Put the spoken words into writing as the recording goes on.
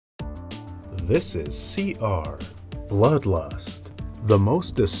This is CR, Bloodlust. The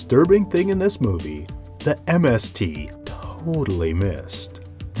most disturbing thing in this movie, the MST totally missed.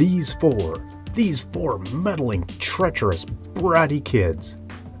 These four meddling, treacherous, bratty kids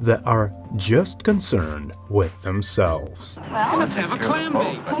that are just concerned with themselves. Well, let's have a clam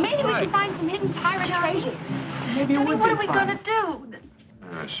bake. Well, maybe we can find some hidden pirate treasure. Maybe Tell me, what are we gonna do?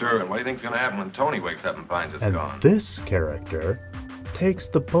 Sure, and what do you think's gonna happen when Tony wakes up and finds it's And gone? this character takes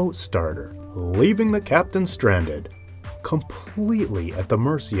the boat starter, leaving the captain stranded, completely at the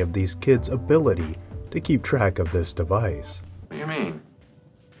mercy of these kids' ability to keep track of this device. What do you mean?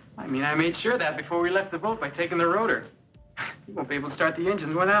 I mean, I made sure that before we left the boat by taking the rotor. You won't be able to start the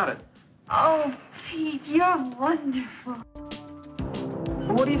engines without it. Oh, Pete, you're wonderful.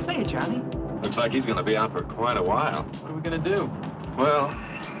 Well, what do you say, Johnny? Looks like he's gonna be out for quite a while. What are we gonna do? Well,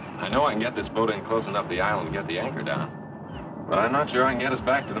 I know I can get this boat in close enough to the island to get the anchor down. But I'm not sure I can get us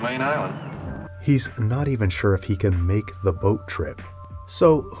back to the main island. He's not even sure if he can make the boat trip,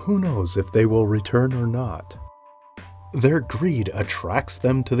 so who knows if they will return or not. Their greed attracts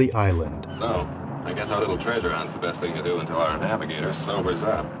them to the island, So, I guess our little treasure hunt's the best thing to do until our navigator sobers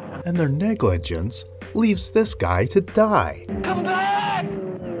up. and their negligence leaves this guy to die. Come back!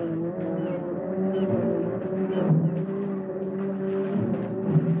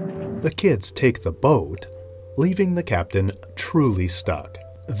 The kids take the boat, leaving the captain truly stuck.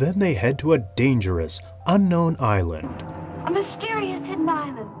 Then they head to a dangerous, unknown island. A mysterious hidden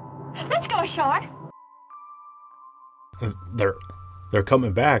island. Let's go ashore. They're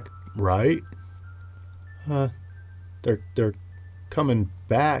coming back, right? They're coming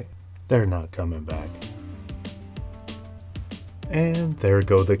back. They're not coming back. And there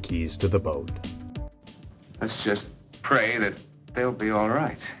go the keys to the boat. Let's just pray that they'll be all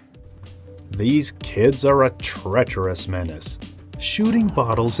right. These kids are a treacherous menace, shooting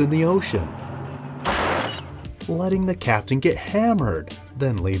bottles in the ocean, letting the captain get hammered,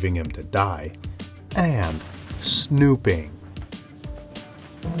 then leaving him to die, and snooping.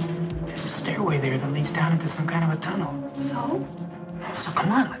 There's a stairway there that leads down into some kind of a tunnel. So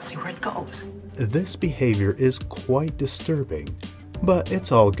come on, let's see where it goes. This behavior is quite disturbing, but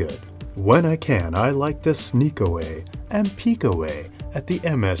it's all good. When I can, I like to sneak away and peek away at the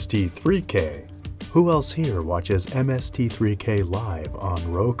MST3K. Who else here watches MST3K live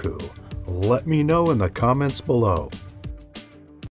on Roku? Let me know in the comments below.